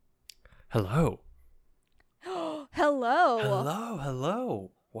Hello. Hello.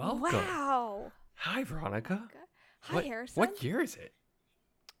 Hello. Welcome. Wow. Hi, Veronica. Hi, Harrison. What year is it?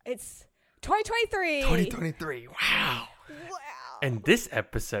 It's 2023. 2023. Wow. Wow. And this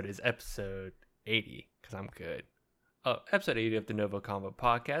episode is episode 80, because I'm good. Episode 80 of the Novo Convo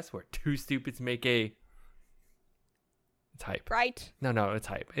podcast, where two stupids make a... It's hype. Right? No, it's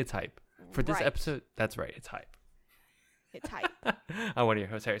hype. It's hype. For this Right. episode, that's right, it's hype. It's hype. I'm one of your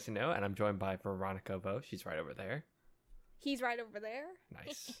hosts, Harrison No, and I'm joined by Veronica Vo. She's right over there. He's right over there.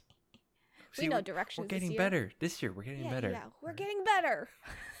 Nice. We know directions We're getting this year. better. This year, we're getting better. Yeah, we're getting better.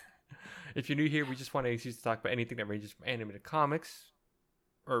 If you're new here, we just want an excuse to talk about anything that ranges from anime to comics,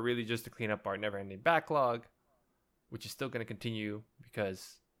 or really just to clean up our never-ending backlog, which is still going to continue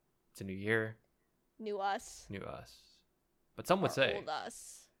because it's a new year, New us. new us. But some would Or say old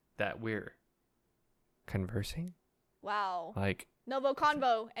us. that we're conversing, Wow. like Novo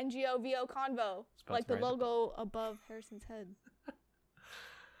Convo. NGOVO Convo. Spelled Like the right. logo above Harrison's head.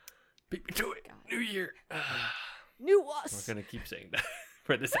 beat me to it. God. New year. New We're us. going to keep saying that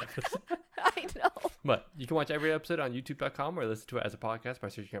for this episode. I know. But you can watch every episode on youtube.com or listen to it as a podcast by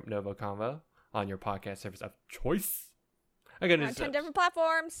searching up Novo Convo on your podcast service of choice. Again, On it's 10 different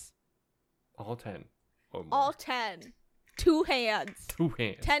platforms. all 10 or more. All 10. 2 hands. 2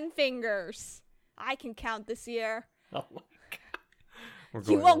 hands. 10 fingers. I can count this year. Oh my god. We're You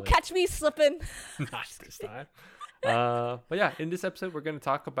going won't all in. catch me slipping. Not this time. But yeah, in this episode, we're going to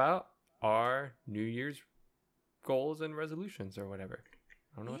talk about our New Year's goals and resolutions or whatever.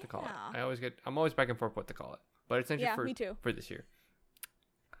 I don't know what to call it. Yeah. I'm always back and forth what to call it, but it's essentially Yeah, me too. for this year.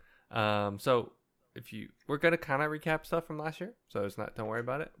 So we're going to kind of recap stuff from last year. So don't worry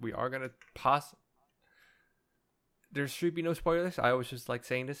about it. We are going to there should be no spoilers. I always just like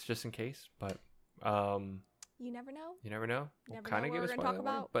saying this just in case, but, You never know. you never know. We'll Never kind know of what give a we're gonna spoiler talk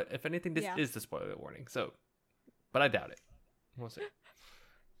warning. about. But if anything, this Yeah. is the spoiler warning. So, but I doubt it. We'll see.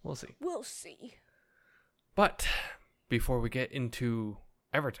 We'll see. We'll see. But before we get into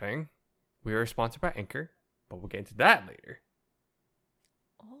everything, we are sponsored by Anchor, but we'll get into that later.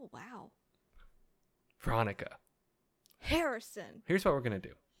 Oh, wow. Veronica, Harrison. here's what we're gonna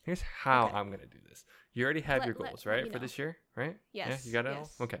do. Here's how Okay. I'm gonna do this. You already have your Let goals, me right, for know. this year, right? Yes, Yeah, you got it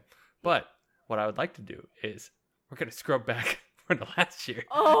yes. all? Okay. But what I would like to do is we're gonna scrub back for the last year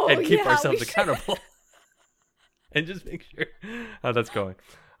Oh, and keep yeah, ourselves we should. accountable and just make sure how that's going.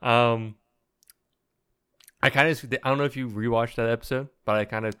 I don't know if you rewatched that episode, but I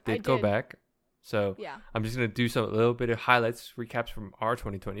kind of did go did. back. So Yeah. I'm just gonna do a little bit of highlights, recaps from our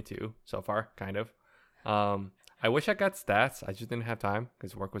 2022 so far, kind of. I wish I got stats. I just didn't have time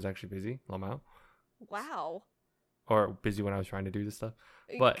because work was actually busy, amount, Wow. or busy when I was trying to do this stuff.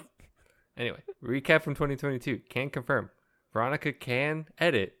 But anyway, recap from 2022. Can confirm, Veronica can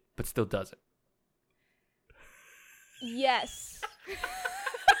edit, but still doesn't. Yes.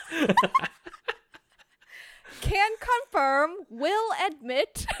 Can confirm. Will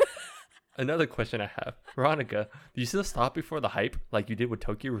admit. Another question I have, Veronica, do you still stop before the hype like you did with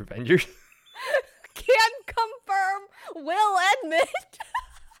Tokyo Revengers? Can confirm. Will admit.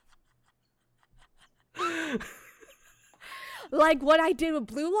 Like what I did with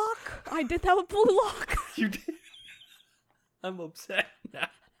Blue Lock. I did that with Blue Lock. You did. I'm upset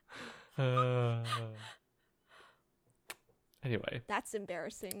now. Anyway, That's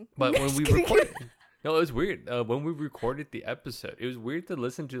embarrassing. but when we recorded, no, it was weird. When we recorded the episode, it was weird to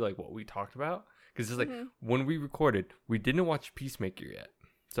listen to like what we talked about because it's like when we recorded, we didn't watch Peacemaker yet.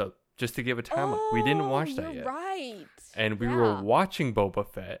 So just to give a timeline, we didn't watch that you're yet. Right. And we Yeah. were watching Boba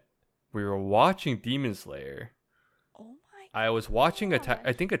Fett. We were watching Demon Slayer. Oh my. I was watching God.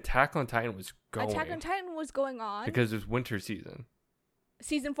 I think Attack on Titan was going Attack on Titan was going on. because it was winter season.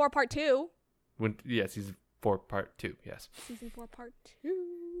 Season 4 part 2. Season 4 part 2. Yes, Season 4 part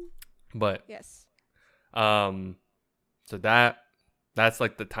 2. but Yes. so that's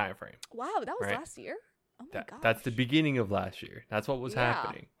like the time frame. Wow, that was Right. last year. Oh my god. That's the beginning of last year. That's what was Yeah.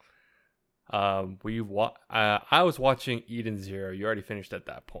 happening. I was watching Eden Zero. You already finished at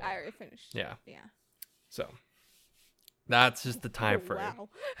that point. I already finished. Yeah. Yeah. So that's just the time Oh, frame. wow.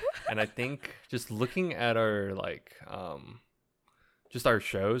 And I think just looking at our just our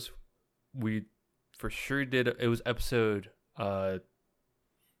shows, we for sure did. It was episode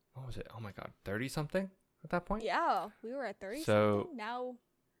what was it? Oh my god, 30 something at that point. Yeah, we were at 30 So- something. Now,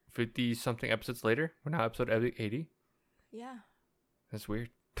 50 something episodes later, we're now episode 80. yeah. That's weird.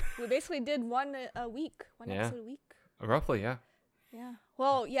 We basically did one a week. One Yeah. episode a week. Roughly, yeah. Yeah.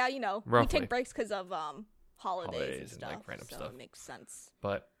 Well, yeah, we Roughly. take breaks because of holidays and and, stuff. like, random so stuff. it makes sense.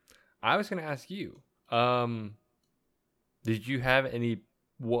 But I was gonna ask you, did you have any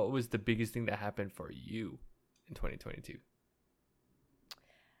what was the biggest thing that happened for you in 2022?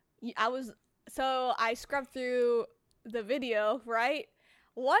 I scrubbed through the video, right?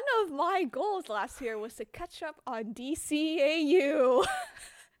 One of my goals last year was to catch up on DCAU.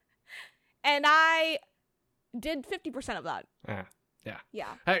 And I did 50% of that. Yeah. Yeah.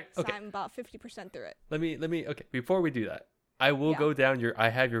 All right, So okay. I'm about 50% through it. Let me okay, before we do that, I will go down I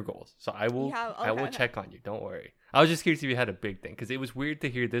have your goals. So I will check on you. Don't worry. I was just curious if you had a big thing, because it was weird to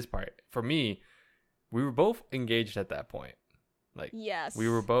hear this part. For me, we were both engaged at that point. Like, yes. we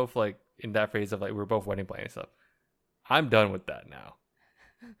were both like in that phase of like we were both wedding planning stuff. I'm done with that now.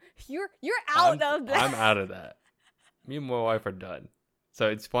 You're out of that. I'm out of that. Me and my wife are done. So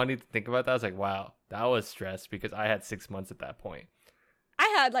it's funny to think about that. I was like, wow, that was stress, because I had 6 months at that point.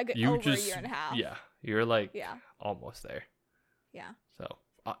 I had like over a year and a half. Yeah, you're like almost there. Yeah. So,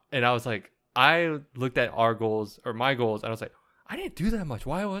 and I was like, I looked at our goals or my goals, and I was like, I didn't do that much.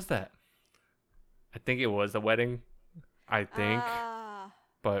 Why was that? I think it was the wedding. I think,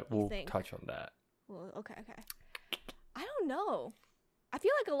 but we'll touch on that. Well, okay. I don't know. I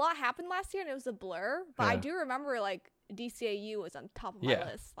feel like a lot happened last year, and it was a blur. But I do remember like DCAU was on top of my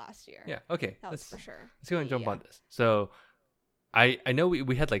list last year. Yeah. Okay. That was for sure. Let's go and jump on this. So, I know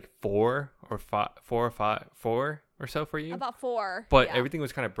we had like four or so for you. About 4. But everything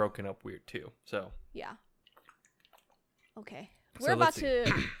was kind of broken up weird too. So. Yeah. Okay. We're about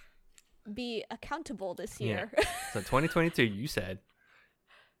to be accountable this year. Yeah. So 2022, you said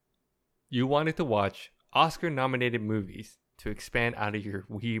you wanted to watch Oscar-nominated movies to expand out of your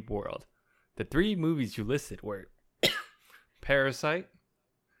weeb world. The 3 movies you listed were Parasite,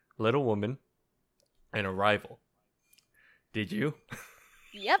 Little Woman, and Arrival. Did you?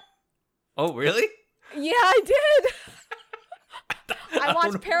 Yep. Oh, really? Yeah, I did.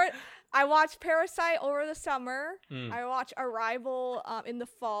 I watched Parasite over the summer. I watched Arrival in the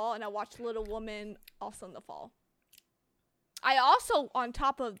fall, and I watched Little Woman also in the fall. I also, on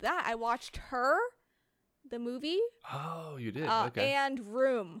top of that, I watched Her, the movie. Oh, you did? Okay. And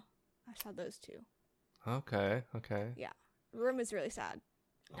Room. I saw those 2. Okay. Yeah. Room is really sad.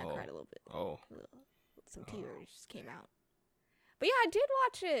 I cried a little bit. Some tears just came out. But yeah, I did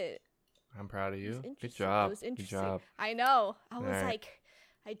watch it. I'm proud of you. Good job. It was interesting. Good job. I know. I was like,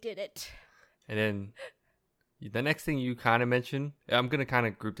 I did it. And then the next thing you kind of mentioned, I'm going to kind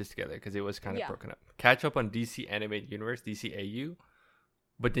of group this together because it was kind of broken up. Catch up on DC Animated Universe, DCAU.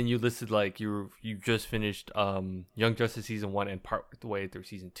 But then you listed like you just finished Young Justice Season 1 and part way through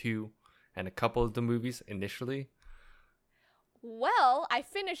Season 2 and a couple of the movies initially. Well, I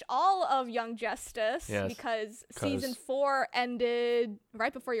finished all of Young Justice because Season 4 ended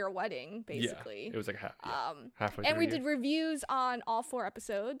right before your wedding, basically. Yeah, it was like halfway and we did reviews on all 4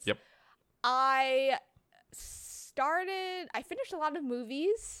 episodes. Yep. I finished a lot of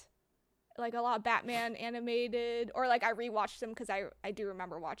movies, like a lot of Batman animated, or like I rewatched them because I do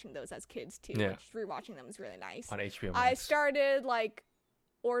remember watching those as kids too. Yeah. Which rewatching them was really nice. On HBO Max. I started like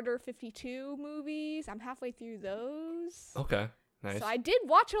Order 52 movies. I'm halfway through those. Okay, nice. So I did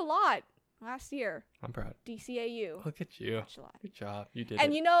watch a lot last year. I'm proud. DCAU. Look at you. Watched a lot. Good job. You did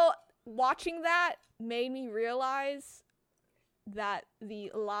And it. you know, watching that made me realize that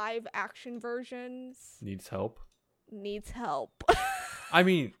the live action versions needs help. I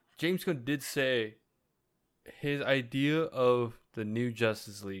mean, James Gunn did say his idea of the new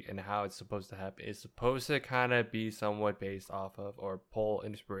Justice League and how it's supposed to happen is supposed to kind of be somewhat based off of or pull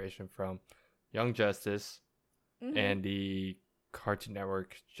inspiration from Young Justice and the Cartoon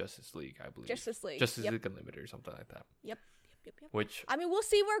Network Justice League, I believe. Justice League Unlimited or something like that. Yep. Which, I mean, we'll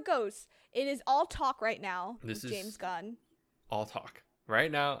see where it goes. It is all talk right now this with James Gunn. All talk.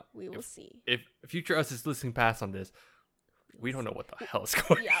 Right now, we will see. If Future Us is listening past on this, we don't know what the hell is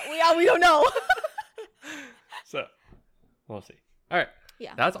going on. Yeah, we don't know. So, we'll see. All right.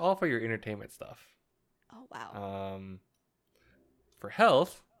 Yeah. That's all for your entertainment stuff. Oh, wow. For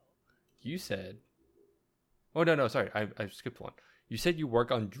health, you said... Oh, no, sorry. I skipped one. You said you work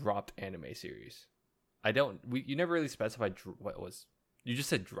on dropped anime series. You never really specified what it was. You just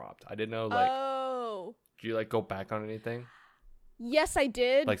said dropped. I didn't know, like... Oh. Do you, like, go back on anything? Yes, I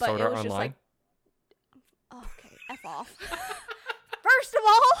did. Like but Sword it Art was just Online? like... Okay, F off. First of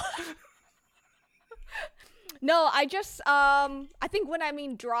all... No, I just, I think when I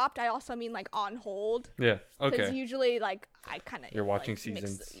mean dropped, I also mean like on hold. Yeah, okay. Because usually, like, I kind of... You're watching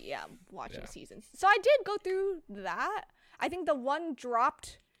seasons. Watching seasons. So I did go through that. I think the one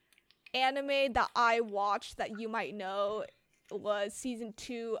dropped anime that I watched that you might know was Season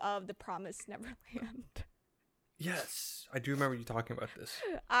 2 of The Promised Neverland. Yes, I do remember you talking about this.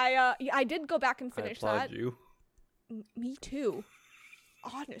 I did go back and finish I applaud that. you. Me too.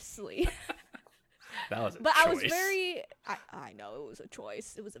 honestly. That was a But choice. I was very, I know it was a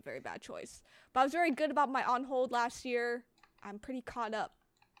choice. It was a very bad choice. But I was very good about my on hold last year. I'm pretty caught up.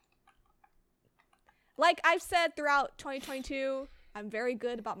 Like I've said throughout 2022, I'm very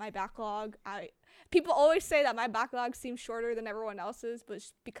good about my backlog. People always say that my backlog seems shorter than everyone else's, but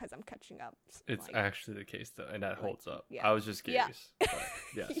it's because I'm catching up. It's like, actually the case though, and that holds up. yeah. I was just Yeah. curious. But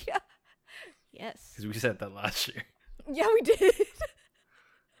yes. Yeah. Yes. Because we said that last year. Yeah, we did.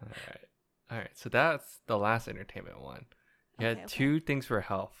 All right. So that's the last entertainment one. You had Okay. two things for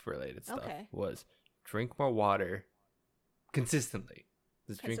health related stuff. Okay. Was drink more water consistently.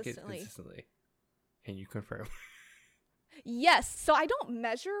 Just drink it Consistently. consistently. And you confirm. Yes. So I don't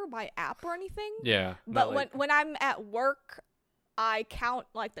measure my app or anything. Yeah. But when I'm at work, I count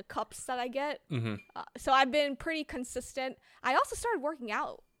like the cups that I get. Mm-hmm. So I've been pretty consistent. I also started working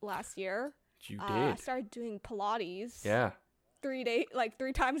out last year. You I did. started doing Pilates. Yeah. 3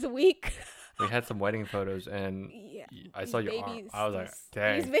 times a week. We had some wedding photos and Yeah. I these saw your arm. babies, I was like, these-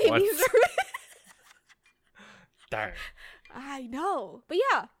 dang. These babies what? are. Dang. I know. But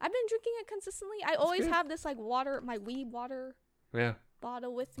yeah, I've been drinking it consistently. I always good. have this like water, my weed water Yeah.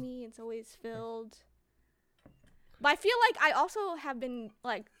 bottle with me. It's always filled. But I feel like I also have been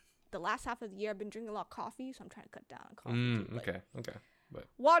like the last half of the year I've been drinking a lot of coffee, so I'm trying to cut down on coffee too. But Okay.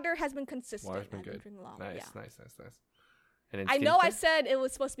 water has been consistent. Water's been I've good. drinking a lot. Nice, Yeah. nice. And then I know I skincare? said it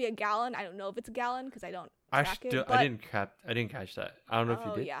was supposed to be a gallon. I don't know if it's a gallon because I don't track it. But I didn't catch that. I don't know if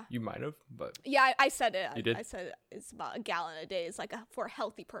you Oh, did. yeah. You might have, but yeah, I said it. You did? I said it's about a gallon a day. It's like for a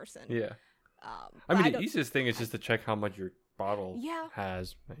healthy person. yeah. I I mean, the don't- easiest thing is just to check how much your bottle Yeah.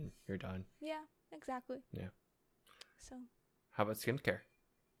 has, and you're done. Yeah, exactly. Yeah. So How about skincare?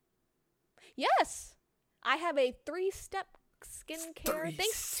 yes, I have a 3-step skincare.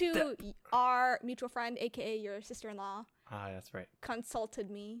 Thanks to 3-step. our mutual friend, aka your sister-in-law, Ah, that's right. consulted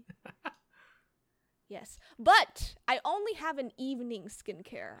me. Yes, but I only have an evening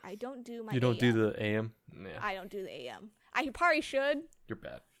skincare. I don't do my. You don't do AM. the AM? Yeah, I don't do the AM. I probably should, you're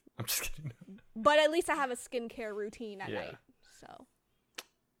bad. I'm just kidding. but at least I have a skincare routine at Yeah. night. So,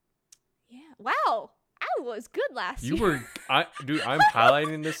 yeah. Wow, I was good last You year. were, dude. I'm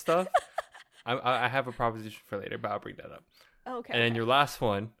highlighting this stuff. I have a proposition for later, but I'll bring that up. Okay. And then your last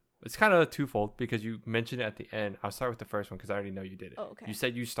one, it's kind of twofold because you mentioned it at the end. I'll start with the first one because I already know you did it. Oh, okay. You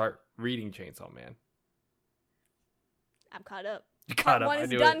said you start reading Chainsaw Man. I'm caught up. You Part caught up. one I is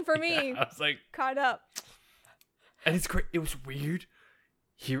knew done it. for me. Yeah, I was like, Caught up. and it's great. It was weird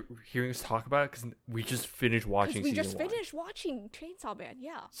hearing us talk about it because we just finished watching Because we season just one. finished watching Chainsaw Man.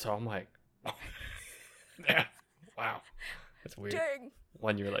 Yeah. So I'm like, yeah, wow, that's weird. Dang.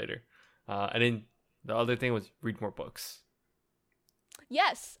 1 year later, and then the other thing was read more books.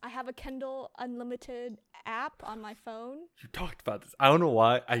 Yes, I have a Kindle Unlimited app on my phone. You talked about this. I don't know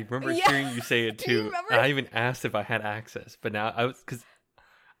why. I remember Yeah. hearing you say it Do you too. remember? And I even asked if I had access, but now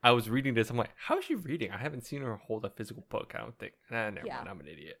I was reading this. I'm like, how is she reading? I haven't seen her hold a physical book. I don't think. Never Yeah. mind. I'm an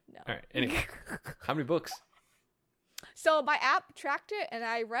idiot. No. All right. Anyway, how many books? So my app tracked it, and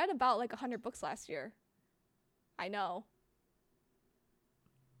I read about like 100 books last year. I know.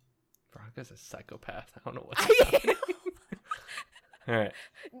 Veronica's a psychopath. I don't know I what's happening. All right.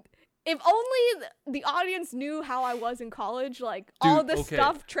 If only the audience knew how I was in college, like all Dude, this okay.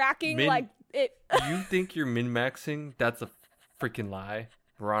 stuff tracking, like it. You think you're min-maxing? That's a freaking lie.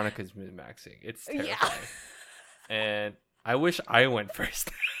 Veronica's min-maxing. It's terrifying. Yeah. And I wish I went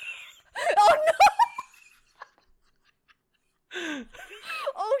first. Oh no!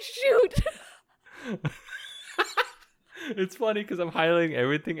 Oh shoot! It's funny because I'm highlighting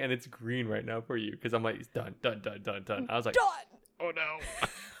everything and it's green right now for you because I'm like, it's done. I was like, Done. oh no.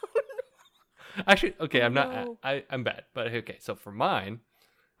 Actually, okay, Oh, I'm not. no. I'm bad, but okay. So for mine,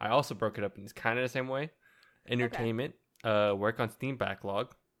 I also broke it up in kind of the same way. Entertainment, work on Steam backlog.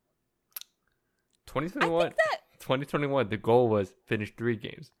 I 2021, think that 2021. The goal was finish 3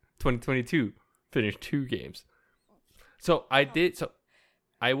 games. 2022, finish 2 games. So I did. So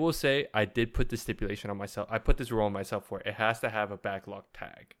I will say I did put the stipulation on myself. I put this rule on myself where it has to have a backlog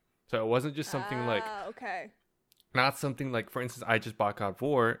tag. So it wasn't just something like. okay. Not something like, for instance, I just bought God of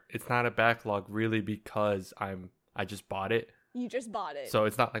War. It's not a backlog really because I just bought it. You just bought it. So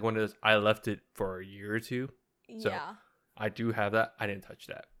it's not like one of those, I left it for a year or two. so- yeah. I do have that. I didn't touch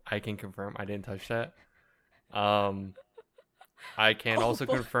that. I can confirm I didn't touch that. I can Oh, also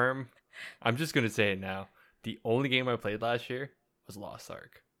boy. confirm, I'm just going to say it now. The only game I played last year was Lost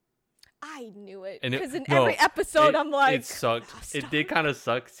Ark. I knew it And it- because in no, every episode I'm like, it sucked. "Lost It did kind of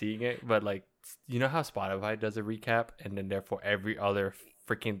suck seeing it, but like, you know how Spotify does a recap and then therefore every other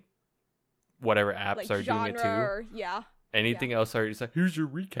freaking whatever apps like are genre doing it too? or yeah. Anything else, I just like, here's your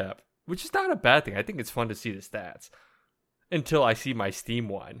recap, which is not a bad thing. I think it's fun to see the stats until I see my Steam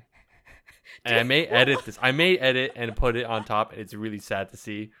one. And I may edit this. I may edit and put it on top. And it's really sad to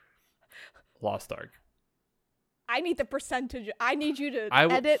see Lost Ark. I need the percentage. I need you to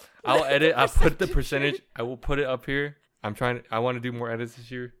edit. I'll edit. I'll put the percentage. I will put it up here. I want to do more edits this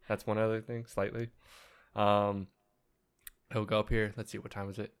year. That's one other thing, slightly. It'll go up here. Let's see. What time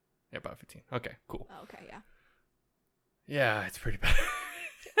is it? Yeah, about 15. Okay, cool. Oh, okay, yeah. Yeah, it's pretty bad.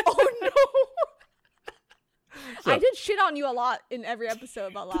 Oh, no. So, I did shit on you a lot in every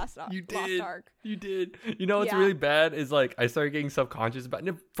episode about Lost Ark. You did. You know what's really bad is like I started getting subconscious about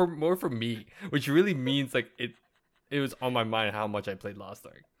it for me, which really means like it was on my mind how much I played Lost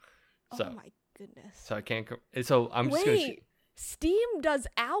Ark. So, oh my goodness. So I can't. So I'm just gonna. Steam does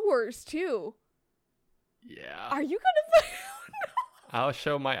hours too. Yeah. Are you gonna? I'll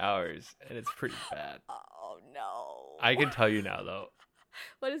show my hours, and it's pretty bad. Oh no. I can tell you now though.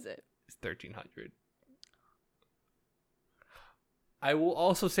 What is it? It's 1,300. I will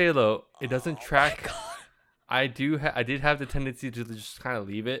also say though, it doesn't track. I did have the tendency to just kind of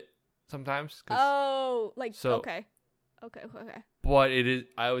leave it sometimes. Okay. But it is.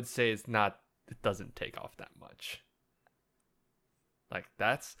 I would say it's not. It doesn't take off that much. Like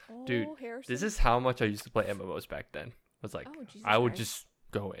that's, dude. Harrison. This is how much I used to play MMOs back then. It was like I would just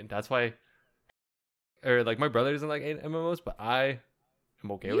go in. That's why. Or like my brother doesn't like MMOs, but I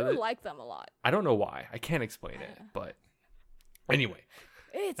am okay with it. You like them a lot. I don't know why. I can't explain it, but. Anyway,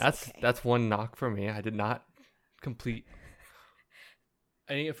 that's one knock for me. I did not complete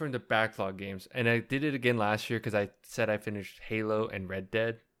any from the backlog games, and I did it again last year because I said I finished Halo and Red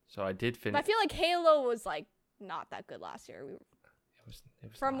Dead, so I did finish. But I feel like Halo was like not that good last year. It was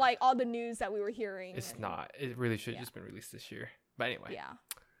from like all the news that we were hearing. It's not. It really should have just been released this year. But anyway,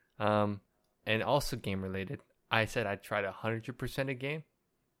 and also game related. I said I'd try to 100% a game.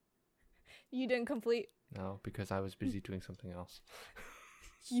 You didn't complete. No, because I was busy doing something else.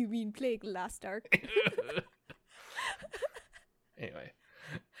 You mean playing Lost Ark? Anyway.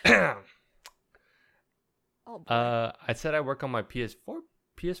 Oh boy. I said I work on my PS4,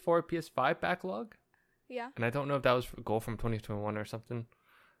 PS5 backlog. Yeah. And I don't know if that was a goal from 2021 or something.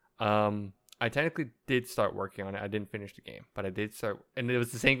 I technically did start working on it. I didn't finish the game, but I did start. And it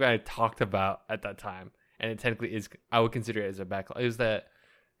was the same game I talked about at that time. And it technically is, I would consider it as a backlog. It was that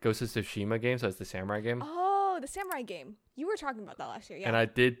Ghost of Tsushima game, so it's the samurai game. Oh, the samurai game. You were talking about that last year, yeah. And I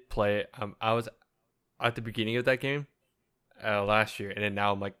did play it. I was at the beginning of that game last year, and then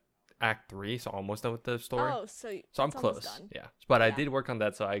now I'm like Act 3, so almost done with the story. Oh, so I'm close. Yeah, but I did work on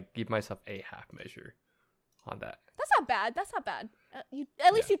that, so I give myself a half measure on that. That's not bad.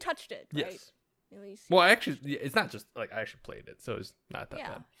 At least you touched it, right? Yes. At least. Well, actually, it's not just like I actually played it, so it's not that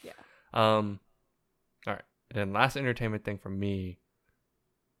bad. Yeah. All right. And then last entertainment thing for me.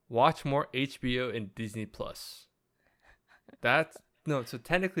 Watch more HBO and Disney Plus. So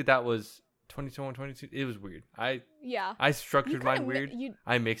technically that was 2021, 22. It was weird. I structured mine weird.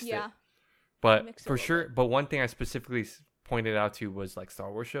 I mixed it. But for sure, but one thing I specifically pointed out to was like Star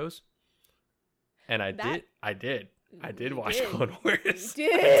Wars shows. And I did watch Clone Wars. You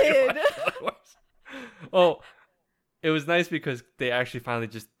did. Oh, it was nice because they actually finally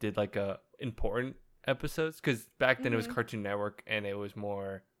just did like important episodes, because back then it was Cartoon Network and it was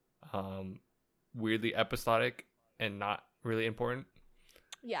more weirdly episodic and not really important.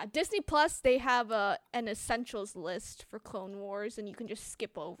 Yeah, Disney Plus, they have an essentials list for Clone Wars, and you can just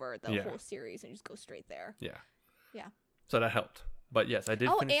skip over the whole series and just go straight there. Yeah. Yeah. So that helped. But yes, I did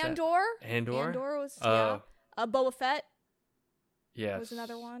finish Andor. that. Andor was Boba Fett. Yes. Was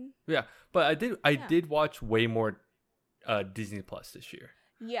another one. Yeah, but I did watch way more Disney Plus this year.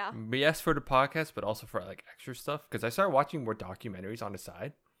 Yeah. Yes, for the podcast, but also for like extra stuff, because I started watching more documentaries on the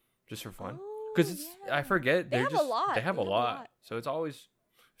side just for fun. Because I forget they have a lot. They have a lot. So it's always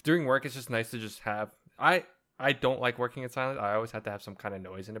during work. It's just nice to just have. I don't like working in silence. I always have to have some kind of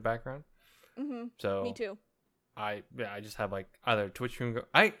noise in the background. Mm-hmm. So me too. I just have like either Twitch stream.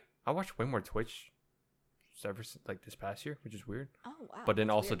 I watch way more Twitch ever since like this past year, which is weird. Oh wow! But then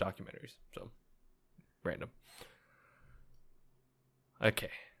also documentaries. So random. Okay,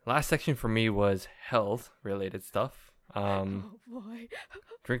 last section for me was health related stuff. Oh boy.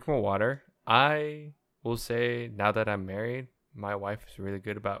 Drink more water. I will say now that I'm married, my wife is really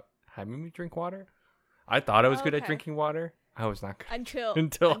good about having me drink water. I thought I was good at drinking water. I was not good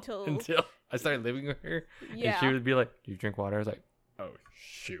until I started living with her. Yeah. And she would be like, "Do you drink water?" I was like, "Oh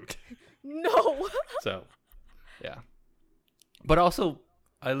shoot." No. So, yeah. But also,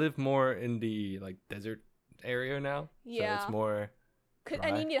 I live more in the like desert area now. Yeah. So it's more.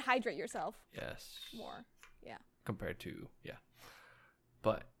 And you need to hydrate yourself. Yes. More. Yeah. compared to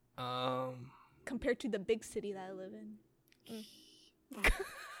But Compared to the big city that I live in. let's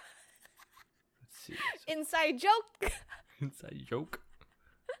see. Inside joke. Inside joke.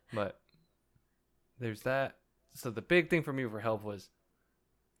 But there's that. So the big thing for me for health was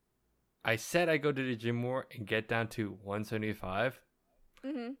I said I go to the gym more and get down to 175.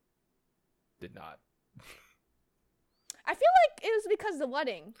 Mm-hmm. Did not. I feel like it was because of the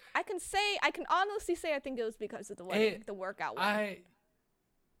wedding. I can honestly say I think it was because of the wedding, the workout one.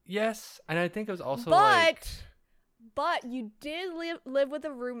 Yes, and I think it was also But you did live with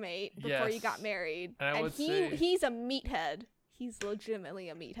a roommate before you got married, and he's a meathead. He's legitimately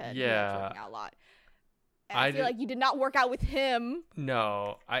a meathead. Yeah, working out a lot. And I feel like you did not work out with him.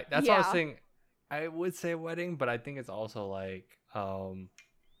 No, that's what I was saying. I would say wedding, but I think it's also like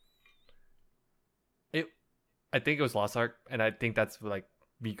I think it was Lost Ark, and I think that's like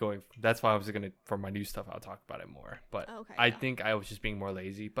me going. That's why I was gonna for my new stuff. I'll talk about it more, but I think I was just being more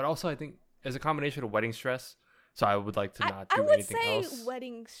lazy. But also, I think it's a combination of wedding stress. So I would like to not do anything else. I would say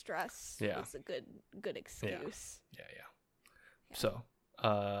wedding stress is a good excuse. Yeah. So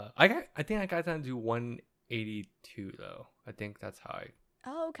I think I got down to 182 though. I think that's how I.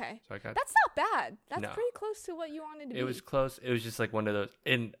 Oh, okay. So that's not bad. That's pretty close to what you wanted to be. It was close. It was just like one of those.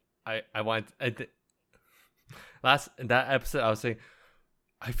 And I wanted. In that episode, I was saying,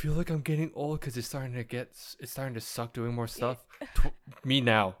 I feel like I'm getting old because it's starting to suck doing more stuff.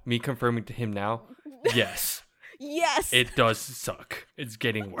 Me confirming to him now, yes, it does suck. It's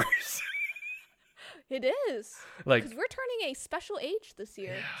getting worse. It is because we're turning a special age this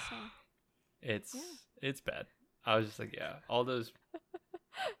year. Yeah. So. It's bad. I was just like, all those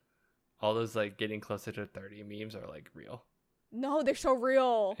like getting closer to 30 memes are like real. No, they're so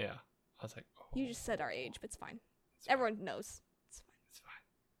real. Yeah, I was like. You just said our age, but it's fine. Everyone knows.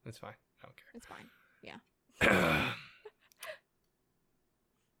 It's fine. I don't care. It's fine. Yeah.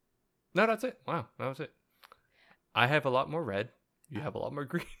 No, that's it. Wow, that was it. I have a lot more red. You have a lot more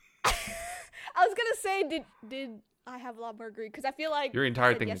green. I was gonna say, did I have a lot more green? Because I feel like your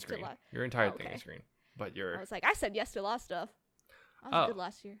entire thing is green. Your entire thing is green. But I was like, I said yes to a lot of stuff. I was good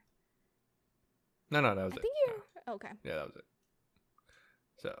last year. No, that was it. I think you're okay. Yeah, that was it.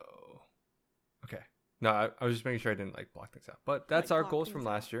 So. Okay. No, I was just making sure I didn't like block things out. But that's our goals from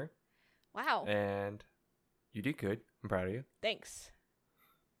last year. Wow. And you did good. I'm proud of you. Thanks.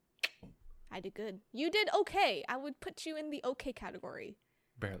 I did good. You did okay. I would put you in the okay category.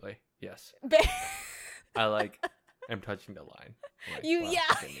 Barely. Yes. I am touching the line. You're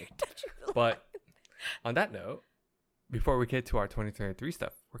touching the line. But on that note, before we get to our 2023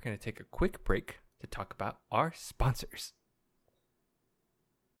 stuff, we're going to take a quick break to talk about our sponsors.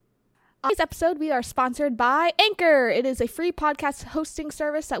 On today's episode, we are sponsored by Anchor. It is a free podcast hosting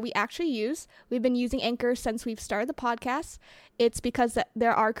service that we actually use. We've been using Anchor since we've started the podcast. It's because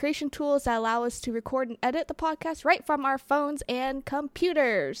there are creation tools that allow us to record and edit the podcast right from our phones and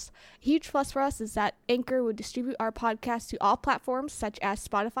computers. A huge plus for us is that Anchor would distribute our podcast to all platforms such as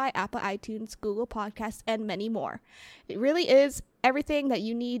Spotify, Apple iTunes, Google Podcasts, and many more. It really is everything that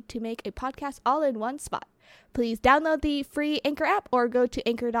you need to make a podcast all in one spot. Please download the free Anchor app or go to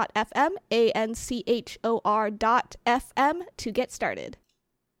anchor.fm, anchor.fm to get started.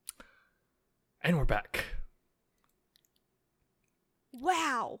 And we're back.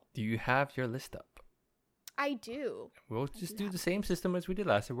 Wow. Do you have your list up? I do. We'll just do the same system as we did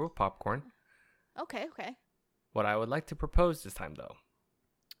last year. We'll popcorn. Okay. What I would like to propose this time, though.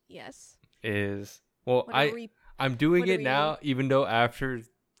 Yes. Is, I'm doing it now, even though after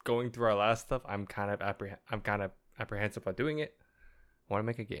going through our last stuff, I'm kind of apprehensive about doing it. I want to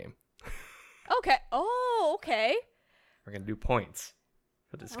make a game. Okay. Oh, okay. We're gonna do points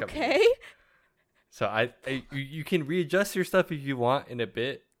for discovery. Okay. So you can readjust your stuff if you want in a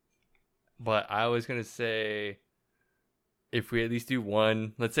bit, but I was gonna say if we at least do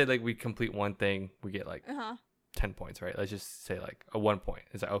one, let's say like we complete one thing, we get like 10 points, right? Let's just say like a 1 point.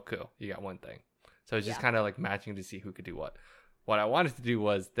 It's like, oh cool, you got one thing. So it's just kind of like matching to see who could do what. What I wanted to do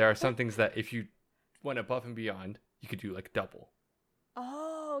was there are some things that if you went above and beyond, you could do like double.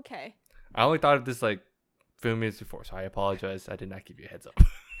 Oh, okay. I only thought of this like a few minutes before, so I apologize. I did not give you a heads up.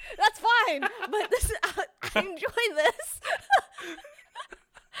 That's fine, but I enjoy this.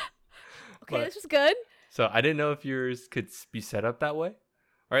 Okay, this is good. So I didn't know if yours could be set up that way,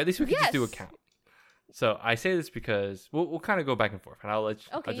 or at least we could just do a count. So I say this because we'll kind of go back and forth, and I'll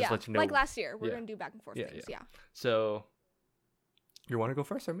just let you know. Like last year, we're gonna do back and forth things. Yeah. So you want to go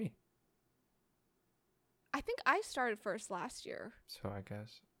first or me? I think I started first last year. So I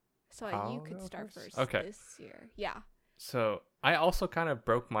guess. So you could start first this year. Yeah. So I also kind of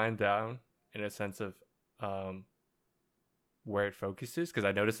broke mine down in a sense of where it focuses, because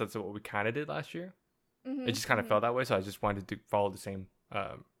I noticed that's what we kind of did last year. Mm-hmm, It just kind of felt that way, so I just wanted to follow the same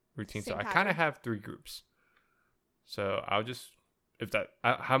routine. Same So I kind pattern. of have 3 groups. So I'll just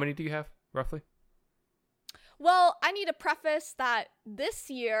how many do you have roughly? Well, I need to preface that this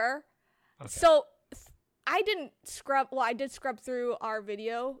year. Okay. So I didn't scrub. Well, I did scrub through our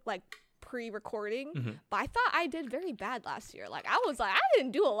video like pre-recording, Mhm. but I thought I did very bad last year. Like I was like, I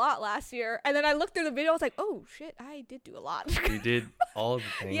didn't do a lot last year, and then I looked through the video. I was like, oh shit, I did do a lot. You did all the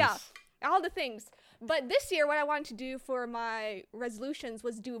things. Yeah. All the things. But this year, what I wanted to do for my resolutions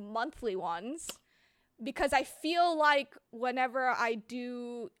was do monthly ones, because I feel like whenever I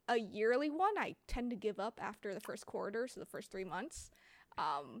do a yearly one, I tend to give up after the first quarter, so the first 3 months.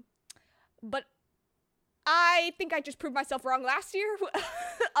 But I think I just proved myself wrong last year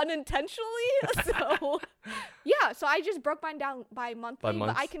unintentionally. So yeah, so I just broke mine down by monthly,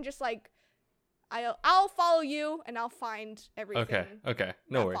 but I can just like I'll follow you and I'll find everything. Okay.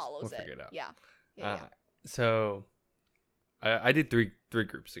 No that worries. follows We'll figure it out. Yeah. Yeah. So I did three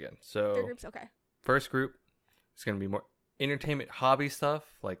groups again. So 3 groups, okay. first group is gonna be more entertainment hobby stuff,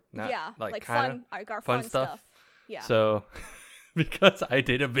 like not Yeah, like fun, kinda like our fun fun stuff. stuff. Yeah. So because I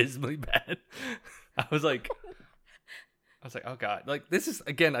did abysmally bad, I was like, oh god, like this is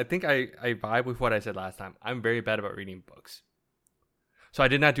again. I think I vibe with what I said last time. I'm very bad about reading books, so I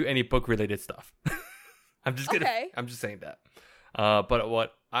did not do any book related stuff. I'm just saying that. But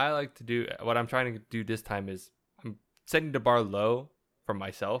what I like to do, what I'm trying to do this time is I'm setting the bar low for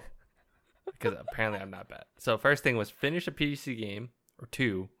myself, because apparently I'm not bad. So first thing was finish a PC game or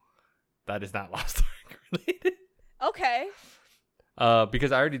 2 that is not Lost Ark related. Okay.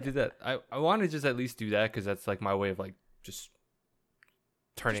 Because I already did that. I want to just at least do that, because that's like my way of like just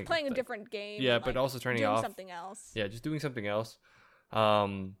turning, Just playing a like, different game. yeah, and, but like, also turning doing off something else. Yeah, just doing something else.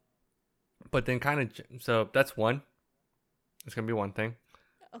 But then kind of, so that's one. It's gonna be one thing.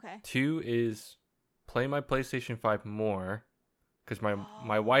 Okay. 2 is play my PlayStation 5 more, because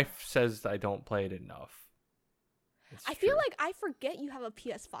my wife says I don't play it enough. It's I feel true. like I forget you have a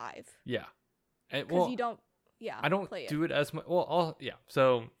PS5 Yeah, and because you don't. Yeah. I don't play do it as much. Well, yeah.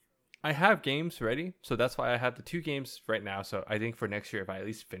 So I have games ready, so that's why I have the 2 games right now. So I think for next year, if I at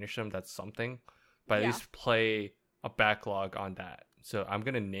least finish them, that's something. But at Yeah. least play a backlog on that. So I'm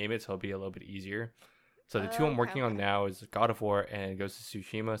gonna name it so it'll be a little bit easier. So the 2 I'm working on now is God of War and Ghost of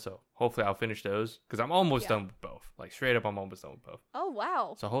Tsushima. So hopefully I'll finish those, because I'm almost done with both. Like straight up, I'm almost done with both. Oh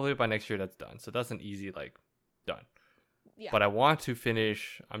wow. So hopefully by next year that's done. So that's an easy like done. Yeah. But I want to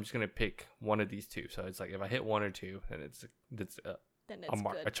finish. I'm just gonna pick one of these 2. So it's like if I hit 1 or 2, then it's then a it's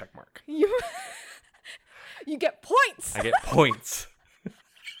mark, good. a check mark. You you get points. I get points.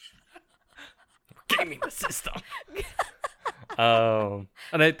 Gaming the system. And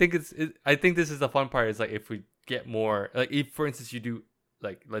I think I think this is the fun part. Is like if we get more, like if for instance you do,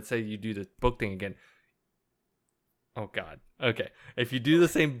 like let's say you do the book thing again. Oh god. Okay. If you do the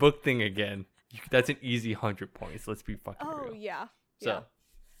same book thing again, that's an easy 100 points. Let's be fucking real. Oh yeah. So Yeah.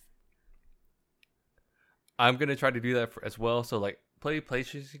 I'm gonna try to do that as well. So like play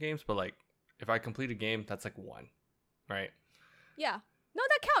PlayStation games, but like if I complete a game, that's like 1, right? Yeah. No,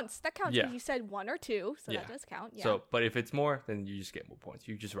 that counts. That counts. Yeah. Because you said 1 or 2, so Yeah. that does count. Yeah. So, but if it's more, then you just get more points.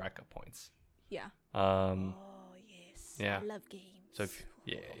 You just rack up points. yeah. Um. Oh yes. yeah. I love games. So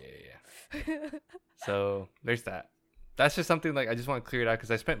yeah. So there's that. That's just something like I just want to clear it out,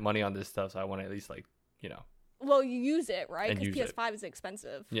 because I spent money on this stuff, so I want to at least like Well, you use it, right? And Because use it. PS5 is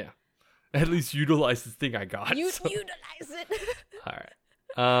expensive. yeah, at least utilize this thing I got. You so. utilize it. All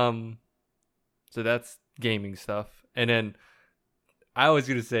right. So that's gaming stuff, and then I was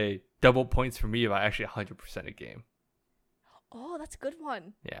gonna say double points for me if I actually 100% a game. Oh, that's a good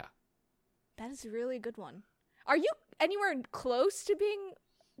one. Yeah. That is a really good one. Are you anywhere close to being?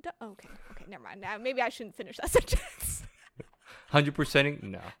 Okay, never mind. Now maybe I shouldn't finish that sentence. 100%ing?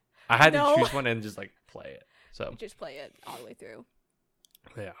 No. I had No. to choose one and just like play it. So Just play it all the way through.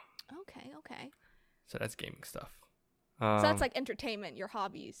 yeah. Okay. So that's gaming stuff. So that's like entertainment, your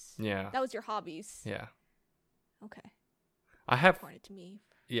hobbies. yeah. That was your hobbies. Yeah. Okay. I have. Point it to me.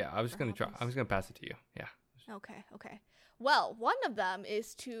 Yeah. I was for gonna try. hobbies. I was gonna pass it to you. Yeah. Okay. Well, one of them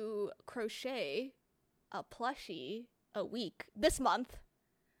is to crochet a plushie a week this month.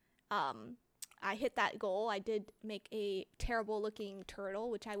 I hit that goal. I did make a terrible looking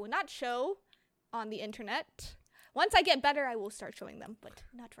turtle, which I will not show on the internet. Once I get better, I will start showing them, but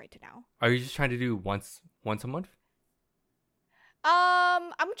not right now. Are you just trying to do once a month?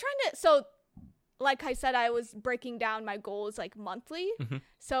 I'm trying to. So, like I said, I was breaking down my goals like monthly. Mhm.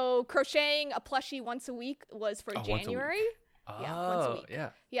 So crocheting a plushie once a week was for Oh, once a week. January. Yeah, once a Oh, week. yeah.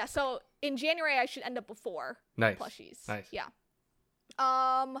 Yeah, so in January I should end up with 4 Nice. plushies. Nice. Yeah.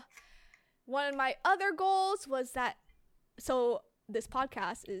 One of my other goals was that, so this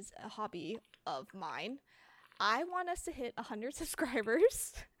podcast is a hobby of mine. I want us to hit 100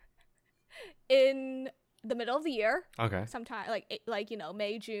 subscribers in the middle of the year. Okay. Sometime like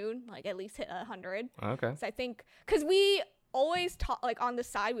May, June, like at least hit 100. Okay. So I think because we always talk, like on the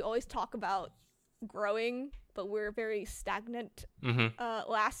side, we always talk about growing, but we're very stagnant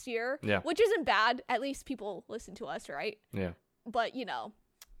last year. Yeah. Which isn't bad. At least people listen to us, right? Yeah. But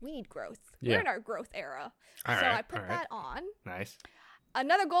we need growth. Yeah. We're in our growth era. All so right, I put that on. Nice.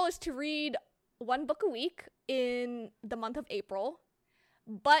 Another goal is to read 1 book a week in the month of April.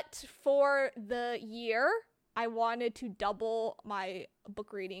 But for the year, I wanted to double my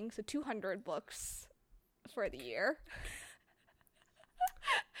book reading, so 200 books for the year.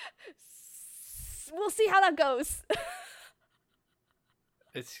 We'll see how that goes.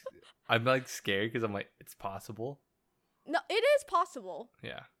 I'm like scared because I'm like, it's possible. No, it is possible.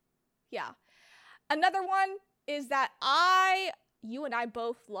 Yeah. Yeah. Another one is that you and I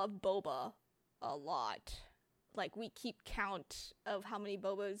both love boba a lot. Like, we keep count of how many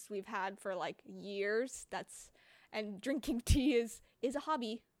bobas we've had for like years. And drinking tea is a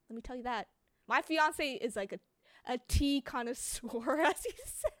hobby. Let me tell you that. My fiance is like a tea connoisseur, as he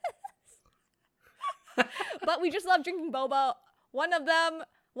says. But we just love drinking boba. One of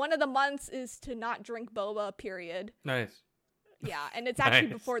the months is to not drink boba, period. Nice. Yeah, and it's actually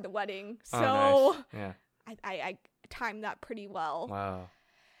Nice. before the wedding, so Oh, nice. Yeah. I timed that pretty well. Wow.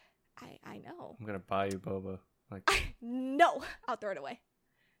 I know. I'm gonna buy you boba. Like, No, I'll throw it away.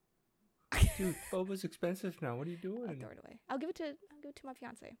 dude, boba's expensive now. What are you doing? I'll throw it away. I'll give it to my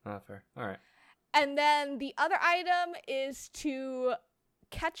fiance. Oh, fair. All right. And then the other item is to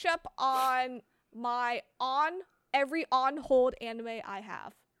catch up on my every on hold anime I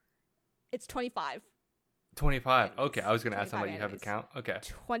have. It's 25. 25. Animes. Okay, I was gonna ask 25 somebody you have a animes. count. Okay.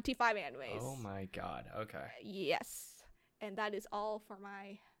 25 animes. Oh my god. Okay. Yes. And that is all for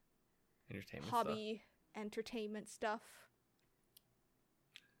my Entertainment hobby entertainment stuff.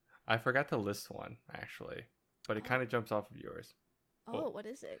 I forgot to list one actually, but it kind of jumps off of yours. Oh, what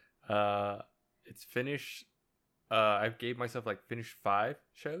is it? It's finish. I gave myself like finish 5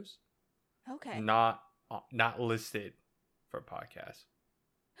 shows. Okay. Not listed for podcasts.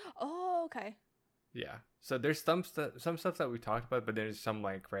 Oh, okay. Yeah. So there's some stuff that we talked about, but there's some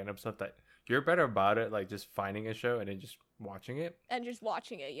like random stuff that you're better about it, like just finding a show and then just watching it. And just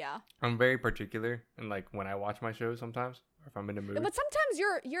watching it, yeah. I'm very particular in like when I watch my shows sometimes, or if I'm in the mood. But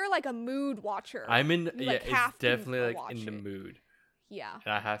sometimes you're like a mood watcher. I'm in. You, Yeah, like, it's have to definitely like watch in the it. mood, Yeah.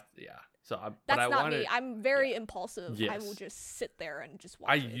 and I have to. Yeah. So I. That's but I not wanted, me. I'm very impulsive. I Yes. will just sit there and just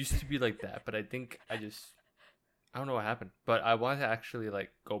watch I it. used to be like that, but I think I don't know what happened. But I want to actually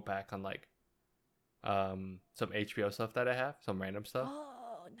like go back on like some HBO stuff that I have, some random stuff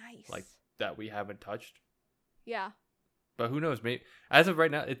Oh, nice. like that we haven't touched. Yeah. But who knows? Maybe as of right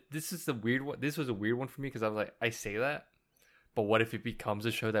now, this is the weird one. This was a weird one for me because I was like, I say that, but what if it becomes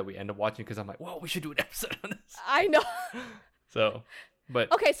a show that we end up watching? Because I'm like, whoa, we should do an episode on this. I know. So,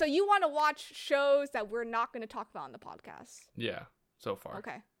 but Okay, so you want to watch shows that we're not going to talk about on the podcast. yeah, so far.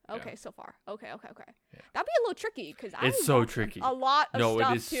 Okay. Yeah. Okay, so far. Okay. Yeah. That'd be a little tricky because It's so tricky. a lot of No,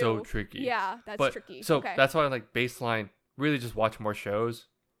 stuff it is too. so tricky. Yeah, that's But tricky. so okay. that's why like baseline really just watch more shows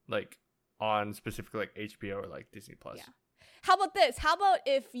like on specifically like HBO or like Disney Plus. Yeah. How about this? How about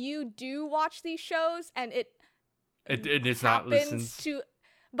if you do watch these shows and It's not listened.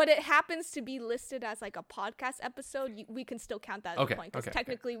 but it happens to be listed as like a podcast episode, we can still count that as Okay, a point because okay,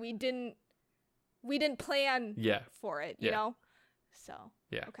 technically we didn't plan Yeah. for it, you Yeah. know. So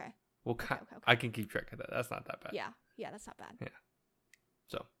Yeah. okay, Well, okay. I can keep track of that. That's not that bad. yeah, that's not bad.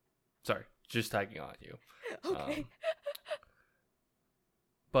 So, sorry, just tagging on you. Okay,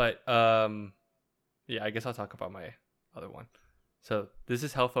 But yeah, I guess I'll talk about my other one. So this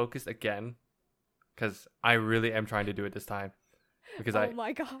is health focused again, because I really am trying to do it this time. Because oh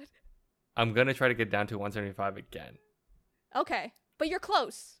my god. I'm gonna try to get down to 175 again. Okay, but you're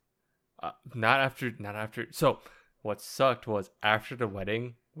close. Not after. So what sucked was after the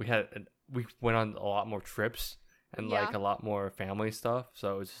wedding, we went on a lot more trips and Yeah. like a lot more family stuff.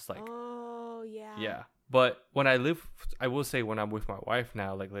 So it's just like Oh yeah. yeah. But when I will say when I'm with my wife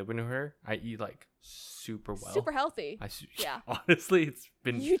now, like living with her, I eat like super well. Super healthy. Yeah. Yeah. Honestly, it's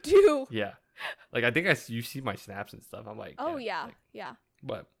been You do. yeah. Like I think you see my snaps and stuff. I'm like Oh yeah. like, Yeah.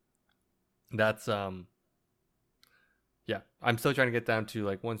 but that's yeah. I'm still trying to get down to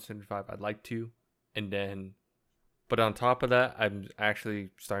like 175. I'd like to, and then But on top of that, I'm actually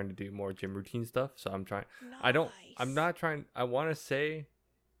starting to do more gym routine stuff. So I'm trying. I'm Nice. not trying. I want to say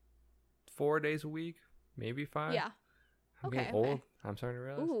 4 days a week, maybe 5. Yeah. I'm Okay, getting okay. old. I'm starting to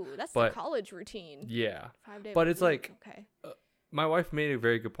realize. Ooh, that's But- the college routine. Yeah. 5 days. but it's like- okay. My wife made a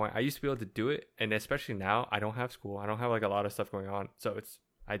very good point. I used to be able to do it, and especially now, I don't have school. I don't have like a lot of stuff going on, so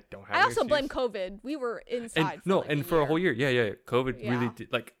I don't have. I an also blame excuse. COVID. We were inside. And for no, like and for a whole year, yeah. COVID really Yeah.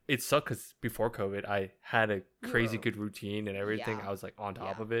 did, like, it sucked because before COVID, I had a You crazy were- good routine and everything. Yeah. I was like on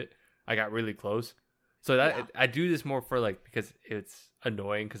top Yeah. of it. I got really close, so that Yeah. I do this more for like because it's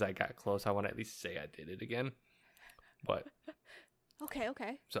annoying because I got close. I want to at least say I did it again, but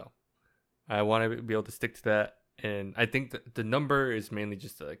Okay. so I want to be able to stick to that, and I think that the number is mainly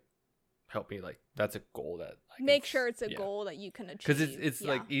just to like help me. Like that's a goal that I can Make sure it's a yeah. goal that you can achieve. Because it's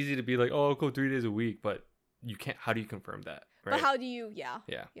like easy to be like, oh, I'll go 3 days a week, but you can't. How do you confirm that? Right. But how do you? Yeah.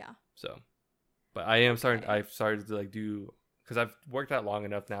 Yeah. Yeah. So, but I am starting. Okay. I've started to like do because I've worked out long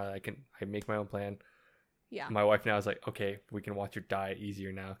enough now that I make my own plan. Yeah. My wife now is like, okay, we can watch your diet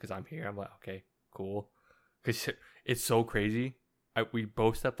easier now because I'm here. I'm like, okay, cool. Because it's so crazy. We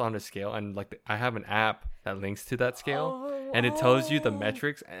both stepped on a scale, and like I have an app that links to that scale, and it tells you the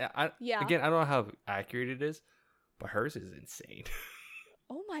metrics. Yeah. Again, I don't know how accurate it is, but hers is insane.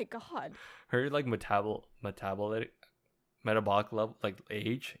 Oh my god. Her like metabolic level, like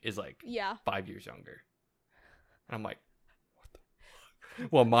age, is like Yeah. 5 years younger. And I'm like, what the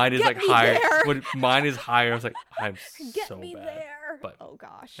fuck? Well, mine is Get like me higher. there. When mine is higher, I was like, I'm Get so me bad. there. But oh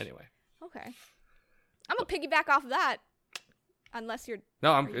gosh. anyway, Okay. I'm gonna piggyback off of that. Unless you're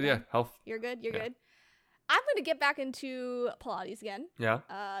no, I'm Are you good. Yeah, done? health. you're good. You're Yeah. good. I'm gonna get back into Pilates again. Yeah,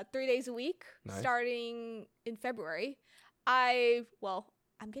 3 days a week, Nice. starting in February.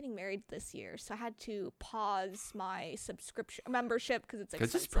 I'm getting married this year, so I had to pause my subscription membership because it's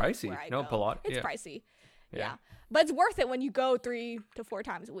because expensive. it's pricey. where I No, go. Pilates. It's Yeah, pricey. Yeah. Yeah. But it's worth it when you go 3 to 4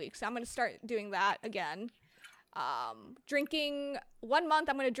 times a week. So I'm going to start doing that again. Drinking 1 month,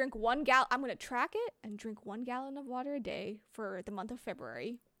 I'm going to drink 1 gallon. I'm going to track it and drink 1 gallon of water a day for the month of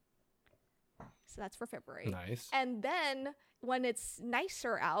February. So that's for February. nice. And then when it's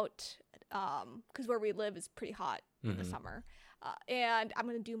nicer out, because where we live is pretty hot in the Mhm. summer, and I'm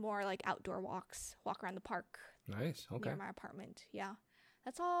going to do more like outdoor walks, walk around the park Nice. Okay. near my apartment. Yeah.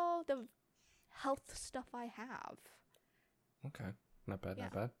 That's all the health stuff I have. Okay. Not bad. Yeah.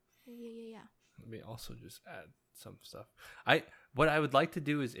 Not bad. Yeah. Let me also just add some stuff. What I would like to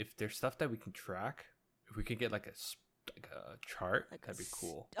do is if there's stuff that we can track, if we could get like a chart, Like that'd be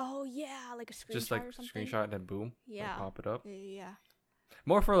cool. Oh yeah, like a screenshot Just like or something. screenshot and then boom, like, Yeah. pop it up. Yeah.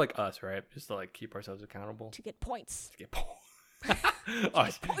 More for like us, right? Just to like keep ourselves accountable. To get points. To get oh,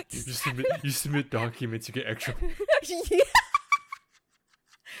 points. you submit documents, you get extra. Yeah.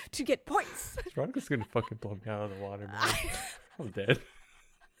 To get points. Veronica's gonna fucking blow me out of the water, man. I'm dead.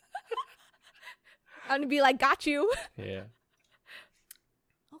 I'm gonna be like, got you. Yeah.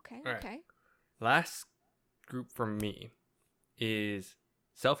 Okay. All right. Okay. Last group from me is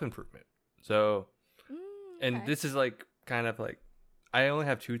self-improvement. So, and okay. this is like kind of like I only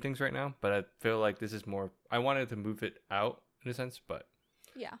have 2 things right now, but I feel like this is more. I wanted to move it out in a sense, but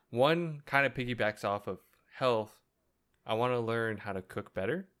Yeah. one kind of piggybacks off of health. I want to learn how to cook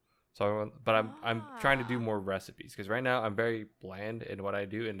better. So, but I'm trying to do more recipes because right now I'm very bland in what I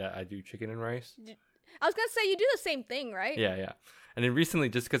do, and that I do chicken and rice. I was gonna say you do the same thing, right? Yeah. And then recently,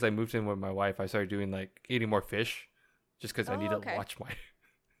 just because I moved in with my wife, I started doing like eating more fish, just because I need okay. to watch my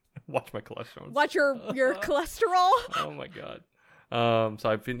watch my cholesterol. Watch your cholesterol. Oh my god. So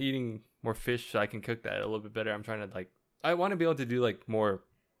I've been eating more fish so I can cook that a little bit better. I'm trying to like I want to be able to do like more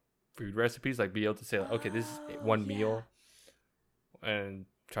food recipes, like be able to say like, okay, this is one meal, and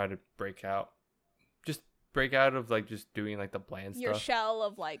try to break out of like just doing like the bland Your stuff. shell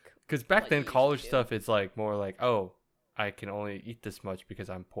of like. Because back what then, you usually college do. stuff, it's like more like, oh, I can only eat this much because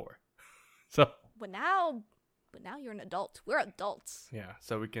I'm poor. So But now you're an adult. We're adults. yeah,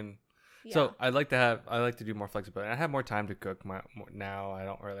 so we can. Yeah. So I like to do more flexibility. I have more time to cook now. I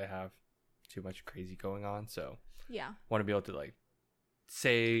don't really have too much crazy going on, so yeah. want to be able to like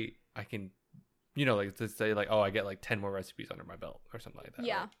say I can, like to say like, oh, I get like 10 more recipes under my belt or something like that.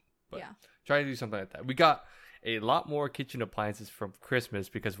 Yeah. right? But Yeah. try to do something like that. We got a lot more kitchen appliances from Christmas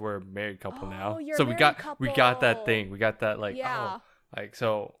because we're a married couple now. Oh, you're So a we married got that couple. thing. We got that like Yeah. like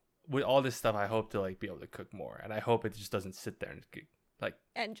so with all this stuff I hope to like be able to cook more, and I hope it just doesn't sit there and like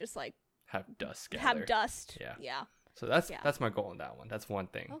And just like have dust gather. have dust. Yeah. Yeah. So that's Yeah. that's my goal in that one. That's one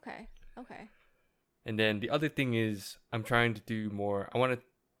thing. Okay. Okay. And then the other thing is I'm trying to do more. I want to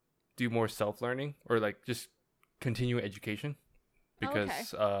do more self-learning or like just continue education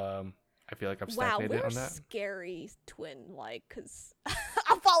because I feel like I've Wow, stagnated we're on that. scary twin-like, because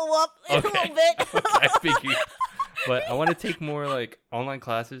I'll follow up in a little bit. Okay, I figured. But I want to take more like online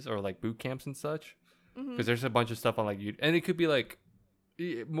classes or like boot camps and such, because there's a bunch of stuff on like YouTube, and it could be like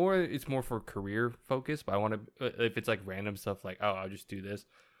more. It's more for career focus, but I want to if it's like random stuff like I'll just do this.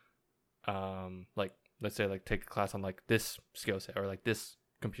 Like let's say like take a class on like this skill set or like this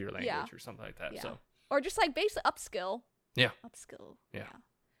computer language or something like that. Yeah. So Or just like basic upskill. Yeah. Upskill. Yeah.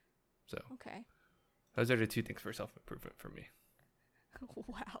 So Okay. those are the two things for self-improvement for me.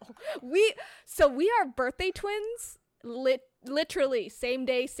 Wow. We are birthday twins. Literally same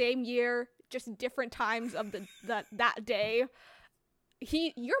day, same year, just different times of that day.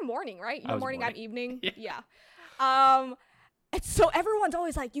 You're morning, right? You're morning, I'm evening. Yeah. And so everyone's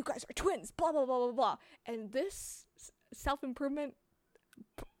always like, you guys are twins, blah blah blah blah blah. And this self-improvement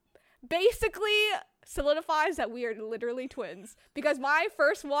basically solidifies that we are literally twins, because my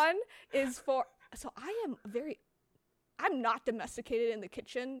first one is I'm not domesticated in the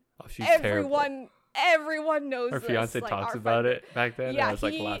kitchen. Oh, she's terrible. Everyone knows Her this. fiance like, talks about it back then. Yeah, and I was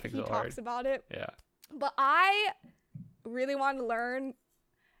like laughing so hard. He talks about it. Yeah. But I really want to learn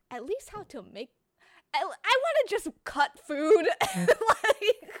at least how to make. I want to just cut food and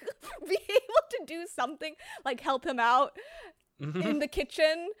like be able to do something, like help him out in the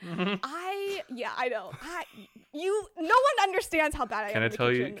kitchen. I know. No one understands how bad I am. Can I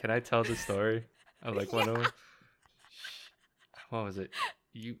tell you? Can I tell the story of like one of them? What was it?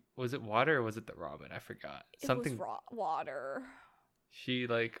 Was it water or was it the ramen? I forgot. Something. It was water. She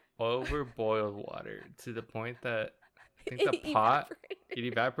like overboiled water to the point that I think the pot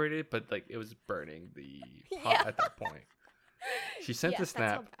evaporated, but like it was burning the pot at that point. She sent the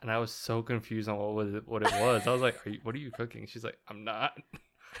snap, and I was so confused on what it was. I was like, "What are you cooking?" She's like, "I'm not."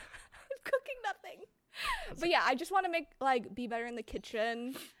 I'm cooking nothing. But yeah, I just want to be better in the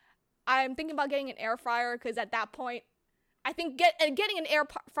kitchen. I'm thinking about getting an air fryer, because at that point, I think getting an air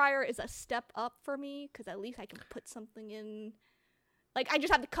fryer is a step up for me, because at least I can put something in. Like, I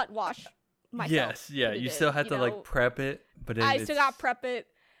just have to cut wash myself. Yes, yeah. You still have to like prep it, but then I still got to prep it.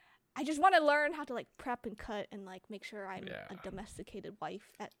 I just want to learn how to like prep and cut and like make sure I'm a domesticated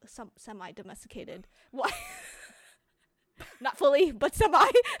wife, at some semi-domesticated wife. Not fully, but semi.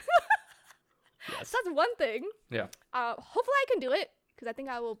 Yes. So that's one thing. Yeah. Hopefully I can do it, because I think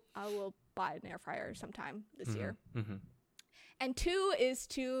I will buy an air fryer sometime this year. Mm-hmm. And 2 is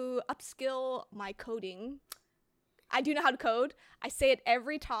to upskill my coding. I do know how to code. I say it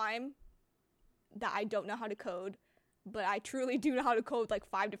every time that I don't know how to code, but I truly do know how to code like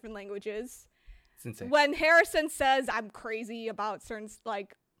 5 different languages. It's insane. When Harrison says I'm crazy about certain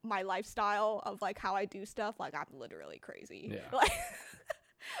like my lifestyle of like how I do stuff, like I'm literally crazy. Yeah. Like,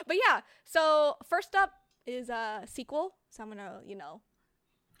 but yeah, so first up is SQL. So I'm gonna,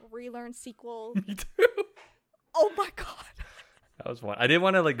 relearn SQL. Me too. Oh my god. That was one. I didn't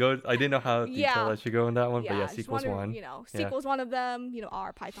want to like go. I didn't know how detailed I should go in that one, but yeah, SQL's one. SQL's one of them.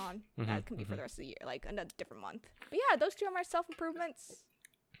 R, Python. That can be for the rest of the year, like another different month. But yeah, those 2 are my self improvements.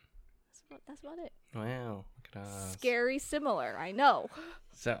 That's about it. Wow, look at us. Scary similar, I know.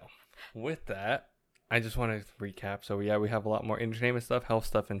 So, with that, I just want to recap. So we have a lot more entertainment stuff, health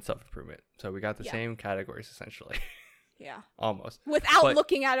stuff, and self improvement. So we got the same categories essentially. Yeah. Almost. Without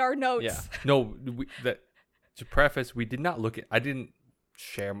looking at our notes. Yeah. No. To preface, we did not look at. I didn't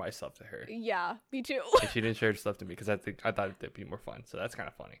share my stuff to her. Yeah, me too. And she didn't share stuff to me because I thought it'd be more fun. So that's kind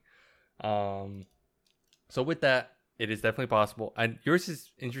of funny. So with that, it is definitely possible. And yours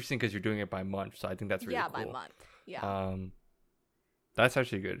is interesting because you're doing it by month. So I think that's really cool. Yeah, by month. Yeah. That's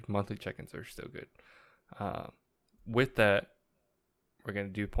actually good. Monthly check-ins are still good. With that, we're gonna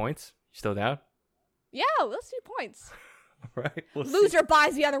do points. You still down? Yeah, let's do points. All right. Loser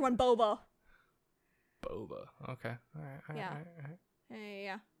buys the other one boba. Boba. Okay. All right. Yeah.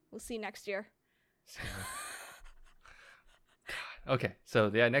 Yeah. We'll see next year. Okay. So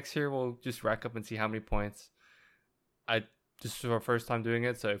next year we'll just rack up and see how many points. This is our first time doing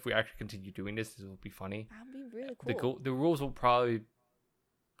it, so if we actually continue doing this will be funny. That'll be really cool. The rules will probably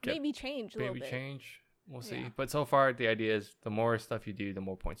maybe change a little bit. We'll see. But so far the idea is the more stuff you do, the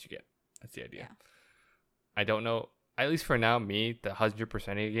more points you get. That's the idea. Yeah. I don't know. At least for now, the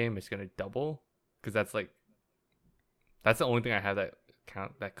 100% game is gonna double. Because that's the only thing I have that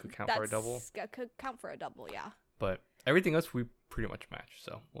could count for a double. That could count for a double, yeah. But everything else we pretty much match,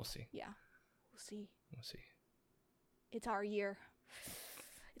 so we'll see. Yeah, we'll see. It's our year.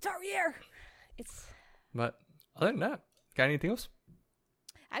 But other than that, got anything else?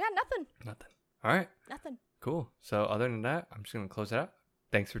 I got nothing. All right. Nothing. Cool. So other than that, I'm just gonna close it out.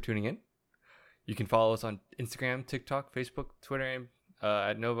 Thanks for tuning in. You can follow us on Instagram, TikTok, Facebook, Twitter, and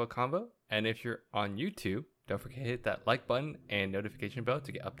at Nova Convo. And if you're on YouTube, don't forget to hit that like button and notification bell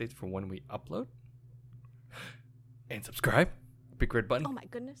to get updates for when we upload. And subscribe. Big red button. Oh my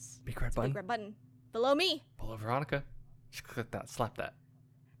goodness. Big red button. Big red button. Below me. Below Veronica. Just click that. Slap that.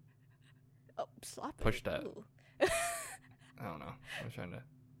 Oh, slap it. Push that. Ooh. I don't know.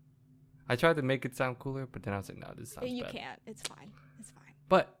 I tried to make it sound cooler, but then I was like, no, this sounds You bad. can't. It's fine. It's fine.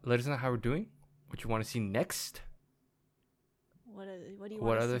 But let us know how we're doing. What you want to see next. What do you What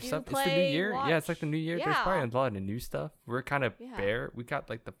want other us to stuff? do? It's the new year. Watch? Yeah, it's like the new year. There's Yeah. probably a lot of new stuff. We're kind of Yeah. bare. We got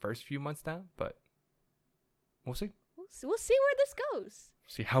like the first few months down, but we'll see. We'll see where this goes.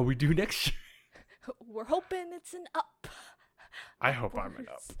 See how we do next year. We're hoping it's an up. I hope I'm an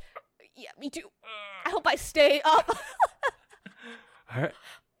up. Yeah, me too. I hope I stay up. All right.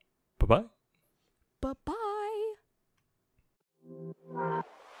 Bye-bye. Bye-bye.